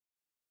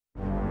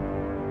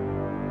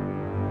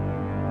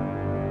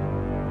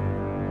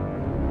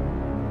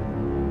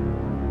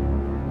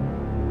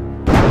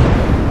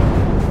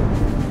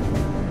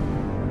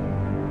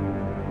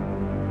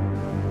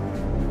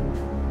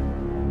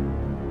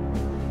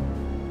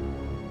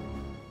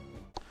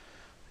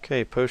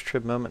Okay,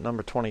 post-trib moment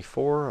number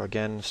 24.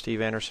 Again, Steve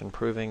Anderson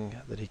proving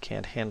that he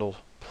can't handle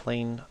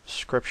plain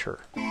scripture.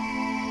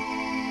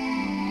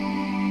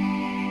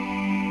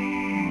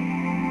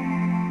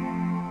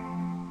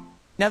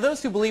 Now,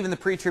 those who believe in the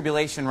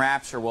pre-tribulation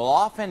rapture will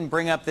often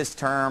bring up this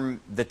term,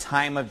 the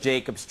time of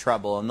Jacob's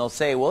trouble. And they'll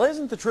say, well,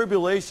 isn't the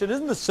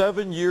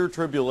 7-year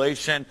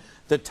tribulation,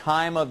 the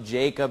time of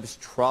Jacob's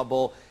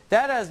trouble?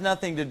 That has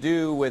nothing to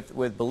do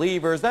with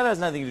believers. That has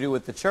nothing to do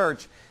with the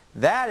church.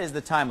 That is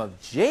the time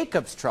of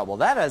Jacob's trouble.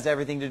 That has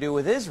everything to do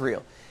with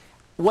Israel.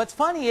 What's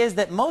funny is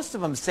that most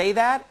of them say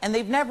that, and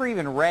they've never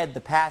even read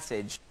the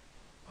passage.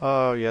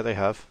 Oh, yeah, they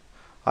have.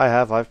 I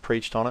have. I've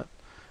preached on it.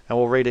 And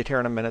we'll read it here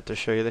in a minute to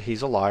show you that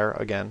he's a liar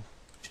again.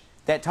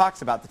 That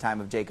talks about the time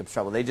of Jacob's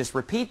trouble. They just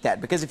repeat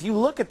that. Because if you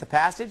look at the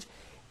passage,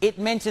 it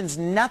mentions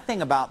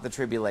nothing about the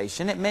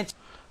tribulation. It mentions...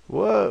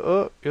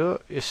 Whoa,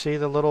 you see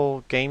the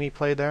little game he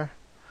played there?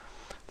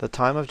 The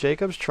time of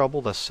Jacob's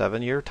trouble, the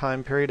 7-year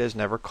time period, is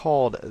never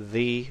called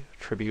the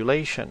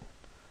tribulation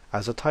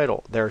as a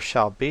title. There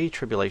shall be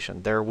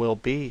tribulation. There will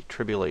be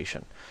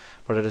tribulation.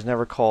 But it is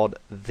never called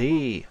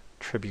the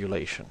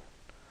tribulation.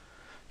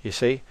 You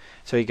see?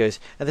 So he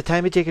goes, and the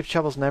time of Jacob's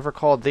trouble is never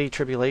called the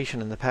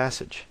tribulation in the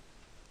passage.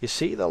 You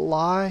see the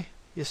lie?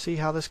 You see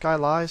how this guy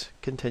lies?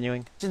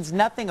 Continuing. It mentions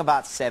nothing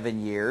about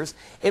 7 years.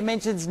 It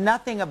mentions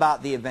nothing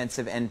about the events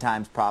of end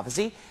times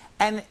prophecy.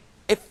 And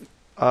if...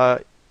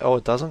 Oh,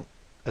 it doesn't?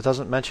 It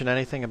doesn't mention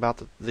anything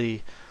about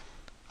the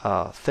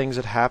things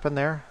that happen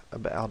there,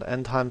 about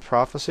end time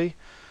prophecy?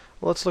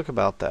 Well, let's look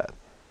about that.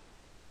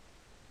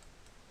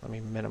 Let me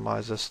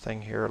minimize this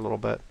thing here a little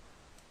bit.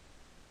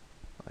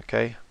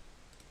 Okay.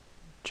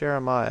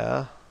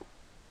 Jeremiah,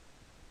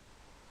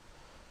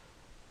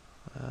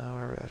 where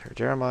are we at here?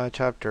 Jeremiah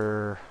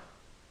chapter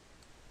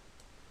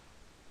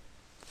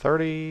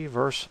 30,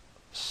 verse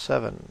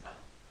 7.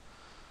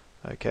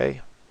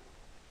 Okay.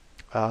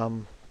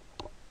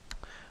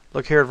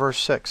 Look here at verse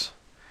 6.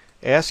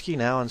 Ask ye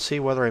now, and see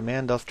whether a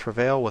man doth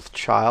travail with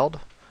child.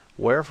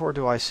 Wherefore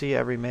do I see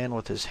every man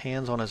with his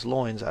hands on his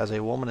loins, as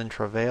a woman in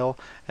travail,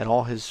 and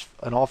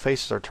all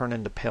faces are turned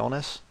into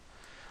paleness?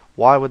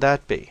 Why would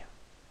that be?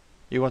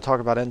 You want to talk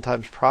about end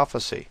times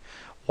prophecy.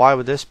 Why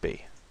would this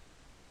be?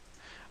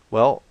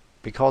 Well,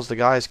 because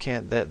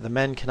the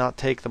men cannot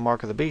take the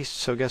mark of the beast,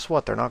 so guess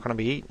what? They're not going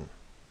to be eaten.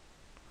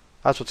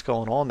 That's what's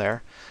going on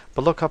there.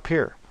 But look up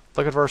here.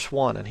 Look at verse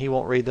 1, and he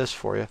won't read this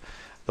for you.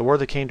 The word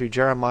that came to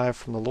Jeremiah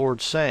from the Lord,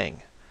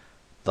 saying,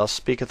 Thus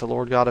speaketh the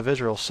Lord God of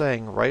Israel,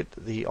 saying, Write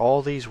thee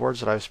all these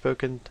words that I have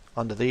spoken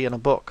unto thee in a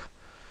book.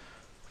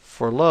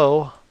 For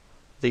lo,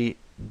 the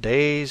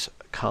days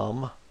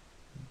come,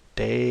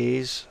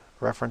 days,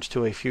 reference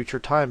to a future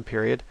time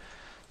period,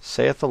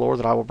 saith the Lord,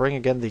 that I will bring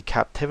again the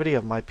captivity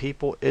of my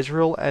people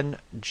Israel and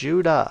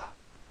Judah.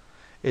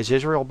 Is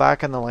Israel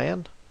back in the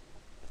land?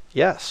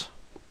 Yes.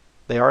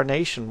 They are a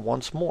nation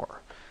once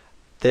more.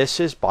 This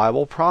is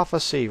Bible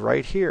prophecy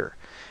right here.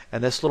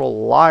 And this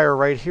little liar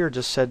right here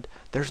just said,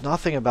 there's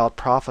nothing about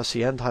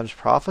prophecy, end times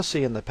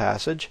prophecy in the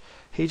passage.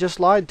 He just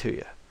lied to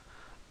you.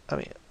 I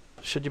mean,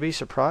 should you be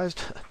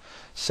surprised?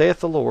 Saith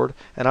the Lord,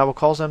 and I will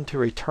cause them to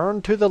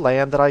return to the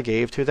land that I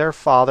gave to their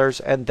fathers,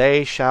 and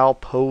they shall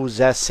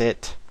possess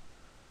it.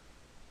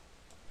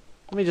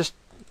 Let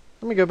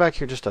me go back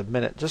here just a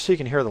minute, just so you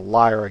can hear the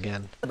liar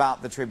again.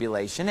 About the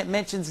tribulation, it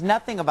mentions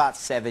nothing about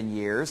 7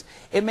 years.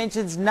 It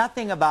mentions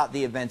nothing about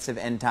the events of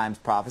end times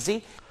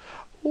prophecy.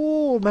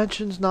 Oh,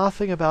 mentions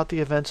nothing about the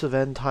events of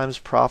end times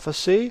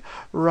prophecy.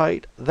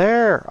 Right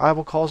there. I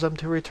will cause them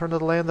to return to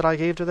the land that I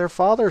gave to their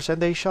fathers, and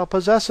they shall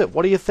possess it.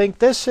 What do you think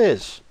this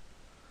is?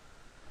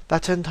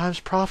 That's end times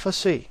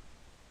prophecy.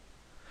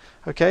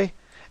 Okay?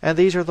 And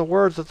these are the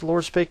words that the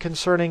Lord spake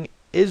concerning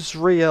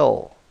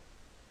Israel.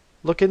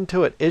 Look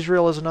into it.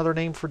 Israel is another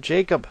name for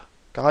Jacob.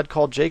 God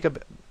called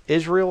Jacob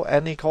Israel,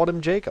 and he called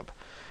him Jacob.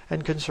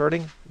 And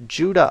concerning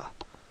Judah.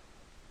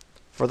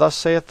 For thus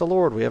saith the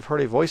Lord, we have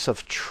heard a voice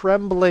of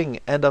trembling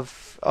and of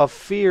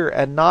fear,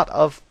 and not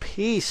of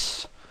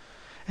peace.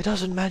 It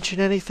doesn't mention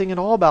anything at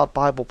all about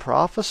Bible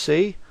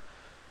prophecy.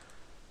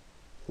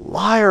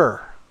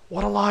 Liar.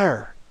 What a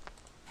liar.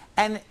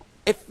 And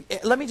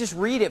let me just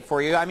read it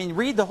for you. I mean,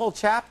 read the whole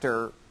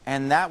chapter,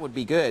 and that would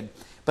be good.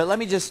 But let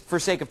me just, for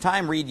sake of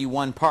time, read you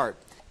one part.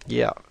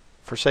 Yeah,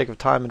 for sake of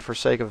time and for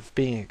sake of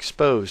being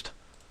exposed.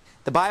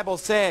 The Bible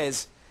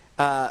says,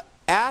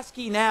 Ask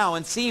ye now,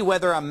 and see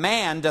whether a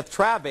man doth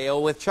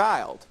travail with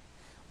child.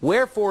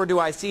 Wherefore do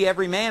I see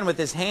every man with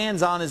his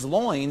hands on his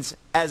loins,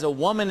 as a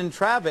woman in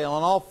travail,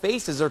 and all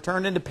faces are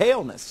turned into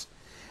paleness.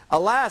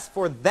 Alas,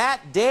 for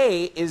that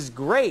day is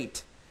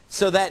great,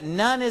 so that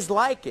none is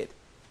like it.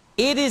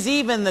 It is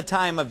even the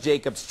time of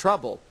Jacob's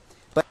trouble,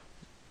 but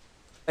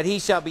he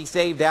shall be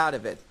saved out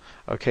of it.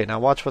 Okay, now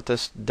watch what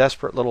this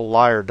desperate little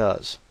liar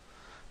does.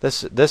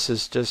 This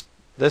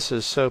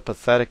is so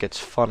pathetic, it's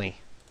funny.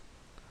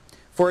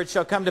 For it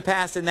shall come to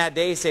pass in that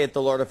day, saith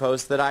the Lord of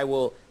hosts, that I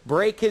will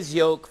break his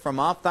yoke from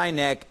off thy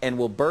neck, and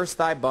will burst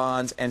thy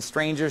bonds, and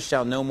strangers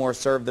shall no more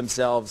serve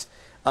themselves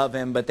of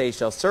him, but they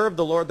shall serve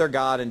the Lord their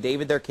God, and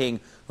David their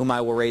king, whom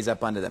I will raise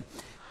up unto them.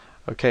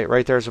 Okay,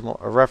 right there's a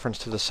reference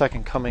to the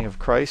second coming of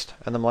Christ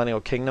and the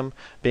millennial kingdom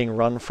being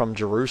run from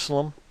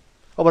Jerusalem.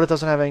 Oh, but it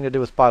doesn't have anything to do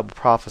with Bible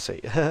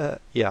prophecy.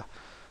 Yeah.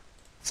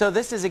 So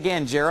this is,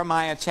 again,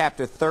 Jeremiah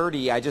chapter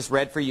 30. I just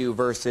read for you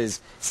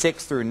verses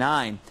 6 through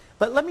 9.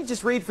 But let me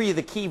just read for you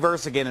the key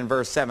verse again in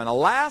verse 7.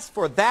 Alas,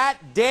 for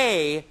that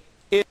day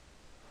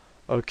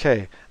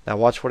Okay, now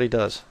watch what he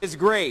does. is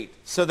great,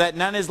 so that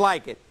none is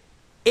like it.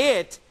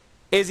 It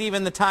is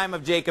even the time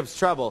of Jacob's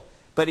trouble,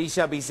 but he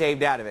shall be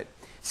saved out of it.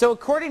 So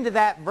according to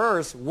that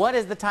verse, what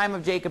is the time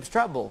of Jacob's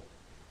trouble?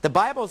 The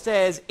Bible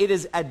says it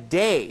is a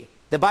day.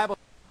 The Bible...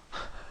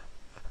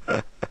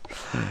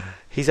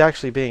 He's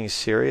actually being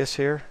serious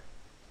here.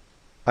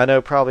 I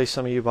know probably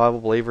some of you Bible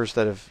believers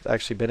that have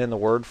actually been in the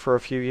Word for a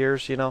few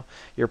years,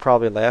 you're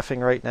probably laughing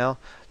right now.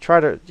 Try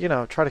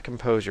to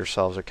compose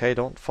yourselves, okay?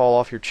 Don't fall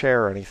off your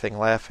chair or anything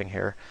laughing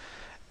here.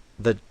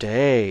 The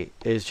day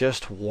is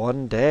just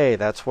one day.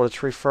 That's what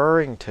it's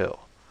referring to.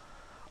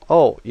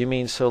 Oh, you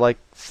mean so like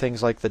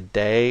things like the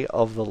day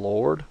of the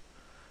Lord?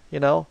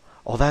 Oh,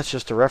 that's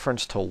just a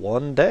reference to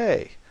one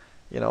day.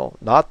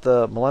 Not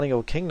the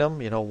millennial kingdom.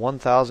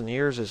 1,000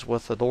 years is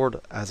with the Lord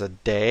as a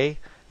day.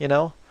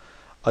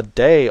 A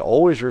day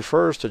always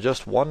refers to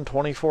just one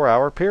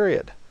 24-hour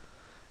period.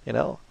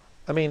 I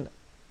mean,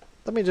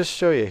 let me just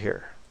show you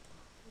here.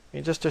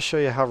 Just to show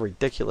you how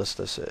ridiculous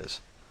this is.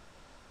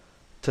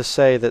 To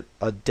say that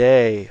a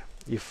day,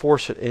 you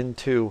force it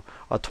into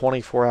a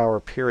 24-hour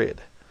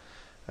period.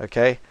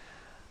 Okay?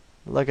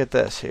 Look at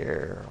this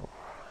here.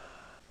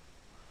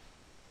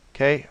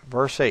 Okay,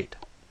 verse 8.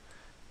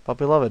 But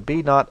beloved,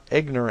 be not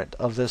ignorant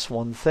of this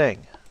one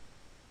thing.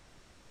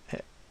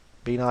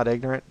 Be not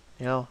ignorant,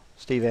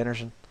 Steve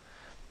Anderson.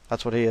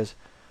 That's what he is.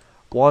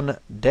 One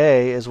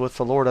day is with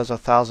the Lord as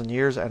 1,000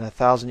 years, and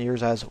 1,000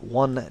 years as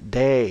one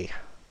day.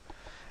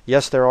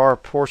 Yes, there are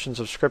portions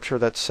of Scripture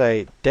that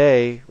say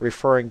day,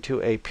 referring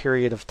to a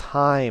period of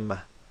time.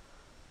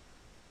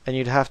 And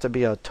you'd have to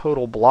be a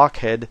total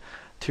blockhead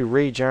to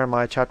read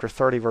Jeremiah chapter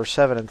 30, verse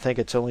 7 and think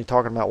it's only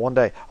talking about one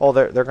day. Oh,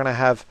 they're going to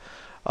have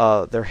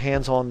their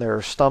hands on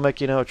their stomach,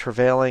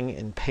 travailing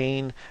in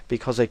pain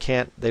because they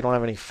don't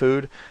have any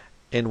food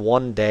in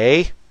one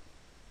day.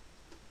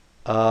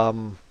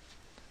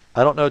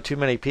 I don't know too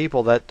many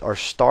people that are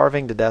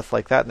starving to death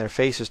like that and their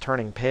face is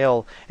turning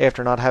pale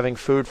after not having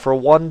food for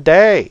one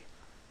day.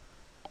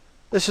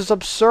 This is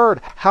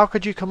absurd. How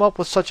could you come up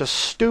with such a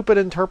stupid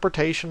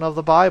interpretation of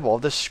the Bible,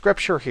 of this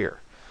scripture here?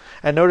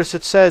 And notice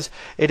it says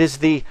it is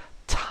the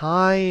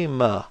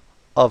time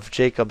of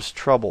Jacob's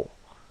trouble.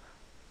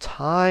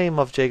 Time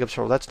of Jacob's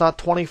trouble. That's not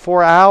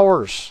 24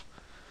 hours.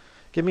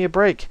 Give me a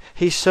break.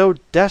 He's so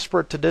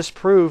desperate to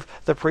disprove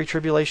the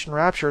pre-tribulation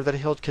rapture that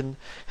he'll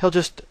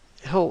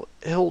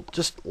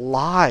just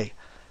lie,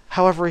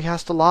 however he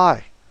has to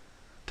lie,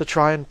 to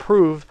try and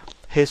prove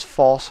his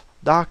false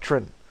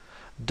doctrine.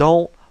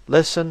 Don't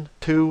listen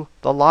to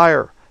the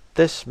liar.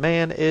 This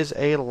man is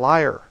a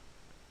liar.